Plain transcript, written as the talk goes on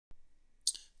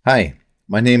Hi,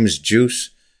 my name is Juice,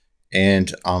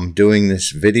 and I'm doing this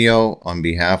video on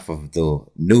behalf of the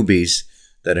newbies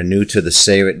that are new to the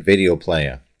Seyret video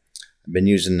player. I've been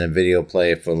using the video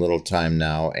player for a little time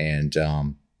now, and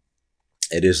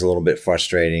it is a little bit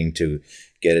frustrating to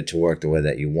get it to work the way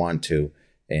that you want to.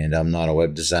 And I'm not a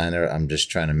web designer, I'm just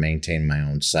trying to maintain my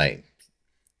own site.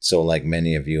 So, like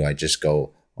many of you, I just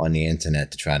go on the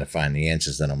internet to try to find the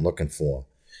answers that I'm looking for.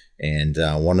 And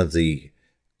one of the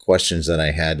questions that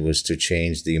I had was to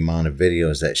change the amount of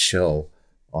videos that show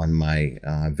on my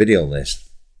video list.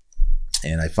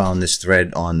 And I found this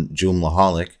thread on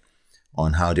Joomlaholic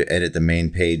on how to edit the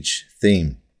main page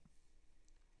theme.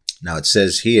 Now it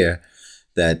says here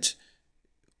that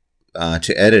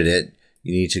to edit it,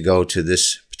 you need to go to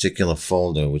this particular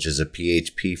folder, which is a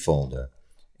PHP folder,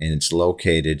 and it's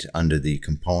located under the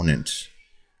component,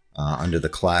 under the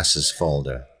classes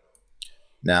folder.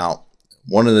 Now,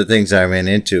 one of the things I ran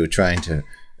into trying to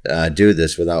do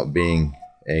this without being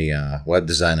a web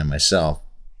designer myself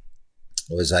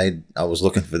was I was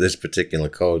looking for this particular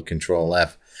code, Control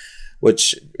F,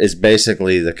 which is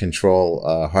basically the control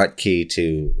hotkey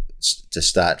to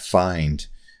start find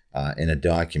in a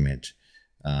document.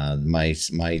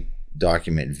 My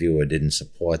document viewer didn't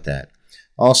support that.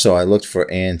 Also, I looked for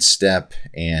and step,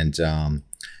 and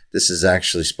this is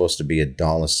actually supposed to be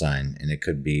a $sign, and it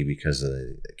could be because of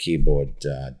the keyboard.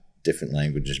 Different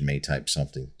languages may type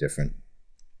something different.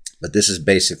 But this is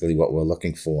basically what we're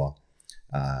looking for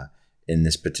in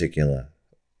this particular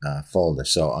folder.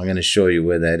 So I'm going to show you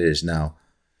where that is now.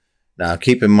 Now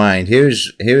keep in mind,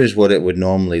 here's what it would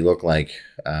normally look like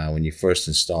when you first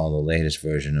install the latest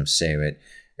version of Seyret.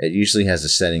 It usually has a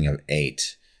setting of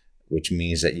 8. Which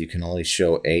means that you can only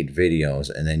show 8 videos,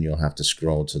 and then you'll have to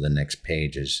scroll to the next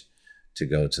pages to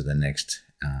go to the next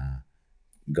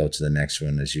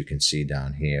one. As you can see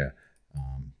down here,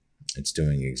 it's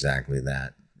doing exactly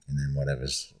that, and then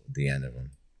whatever's the end of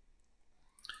them.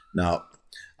 Now,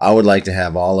 I would like to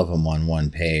have all of them on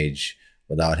one page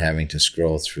without having to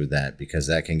scroll through that, because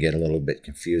that can get a little bit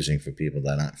confusing for people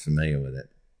that aren't familiar with it.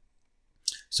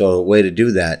 So a way to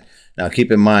do that, now keep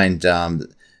in mind,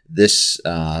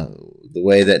 the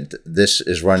way that this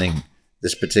is running,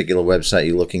 this particular website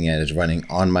you're looking at is running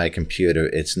on my computer.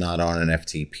 It's not on an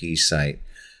FTP site.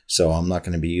 So I'm not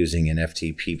going to be using an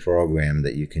FTP program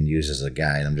that you can use as a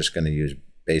guide. I'm just going to use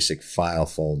basic file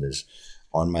folders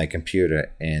on my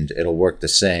computer, and it'll work the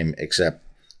same, except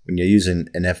when you're using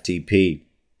an FTP,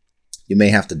 you may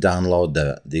have to download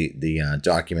the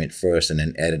document first and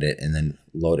then edit it and then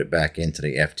load it back into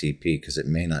the FTP, because it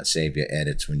may not save your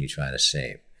edits when you try to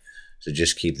save. So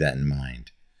just keep that in mind.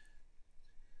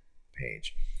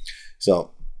 Page.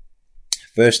 So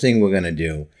first thing we're going to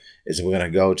do is we're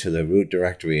going to go to the root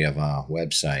directory of our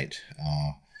website,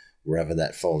 wherever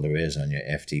that folder is on your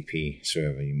FTP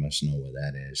server. You must know where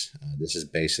that is. This is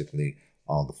basically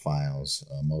all the files,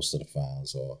 most of the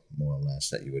files, or more or less,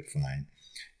 that you would find.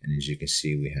 And as you can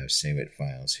see, we have Seyret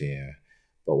files here.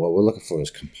 But what we're looking for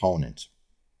is component,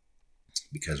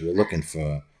 because we're looking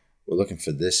for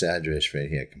this address right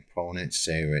here. Component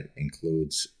Seyret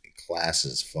includes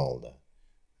classes folder.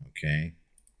 Okay.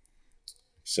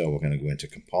 So we're going to go into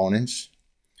components,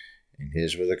 and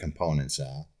here's where the components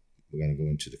are. We're going to go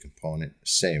into the component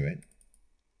Seyret,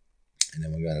 and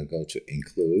then we're going to go to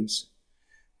includes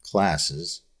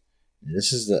classes. And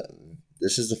this is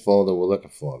the folder we're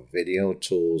looking for, video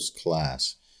tools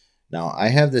class. Now I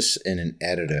have this in an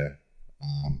editor,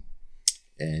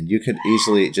 and you could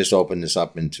easily just open this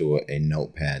up into a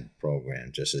notepad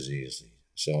program just as easily.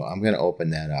 So I'm going to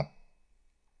open that up,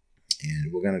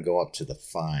 and we're going to go up to the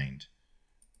find,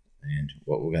 and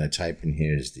what we're going to type in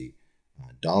here is the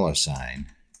 $sign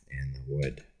and the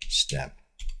word step,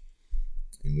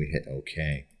 and we hit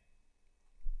OK.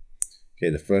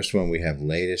 Okay, the first one we have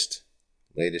latest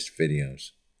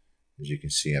videos. As you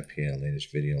can see up here,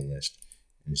 latest video list,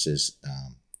 and it says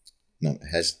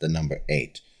has the number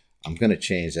 8. I'm going to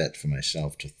change that for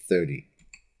myself to 30.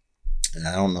 And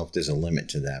I don't know if there's a limit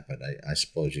to that, but I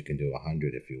suppose you can do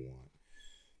 100 if you want.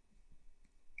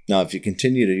 Now, if you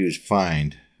continue to use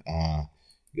find,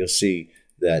 you'll see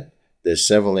that there's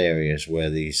several areas where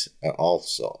these are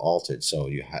also altered. So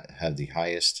you have the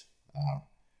highest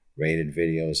rated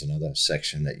videos, another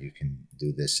section that you can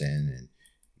do this in, and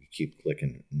you keep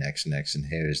clicking next, and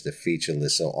here is the feature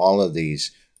list. So all of these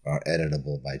are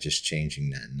editable by just changing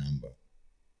that number.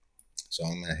 So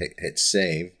I'm going to hit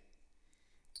save,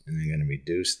 and I'm going to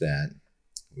reduce that.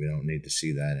 We don't need to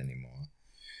see that anymore.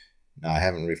 Now I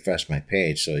haven't refreshed my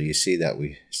page, so you see that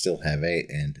we still have 8,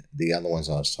 and the other ones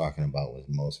I was talking about was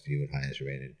most viewed, highest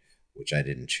rated, which I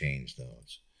didn't change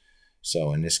those.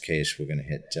 So in this case, we're going to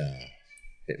hit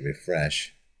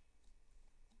refresh.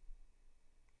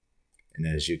 And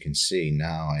as you can see,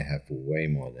 now I have way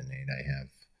more than 8. I have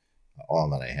all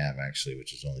that I have, actually,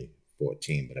 which is only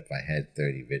 14. But if I had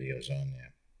 30 videos on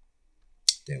there,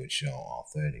 they would show all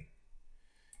 30.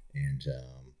 And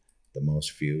the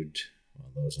most viewed,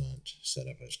 well, those aren't set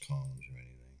up as columns or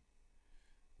anything.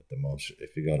 But the most,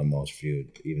 if you go to most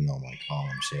viewed, even though my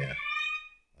columns here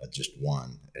are just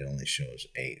 1, it only shows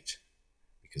 8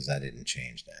 because I didn't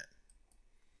change that.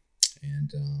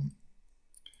 And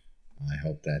I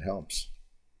hope that helps.